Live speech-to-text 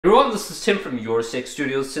Everyone, this is Tim from Your Six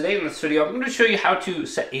Studios. Today in this video, I'm going to show you how to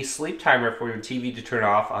set a sleep timer for your TV to turn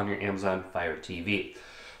off on your Amazon Fire TV.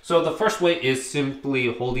 So the first way is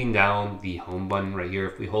simply holding down the home button right here.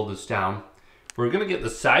 If we hold this down, we're going to get the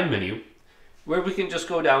side menu where we can just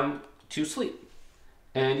go down to sleep.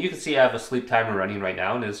 And you can see I have a sleep timer running right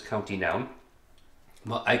now and it's counting down.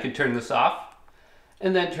 Well, I could turn this off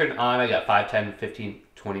and then turn it on. I got 5, 10, 15,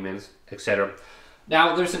 20 minutes, etc.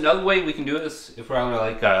 Now, there's another way we can do this if we're on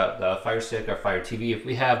like the Firestick or Fire TV. If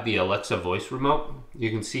we have the Alexa voice remote,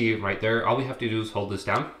 you can see right there, all we have to do is hold this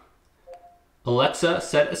down. Alexa,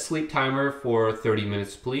 set a sleep timer for 30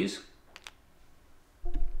 minutes, please.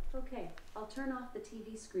 Okay, I'll turn off the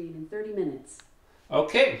TV screen in 30 minutes.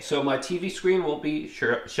 Okay, so my TV screen will be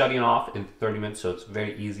shutting off in 30 minutes, so it's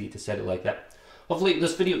very easy to set it like that. Hopefully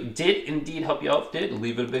this video did indeed help you out. If it did,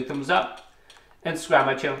 leave it a big thumbs up. And subscribe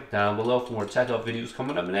to my channel down below for more tech videos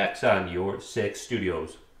coming up next on Your Six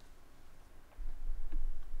Studios.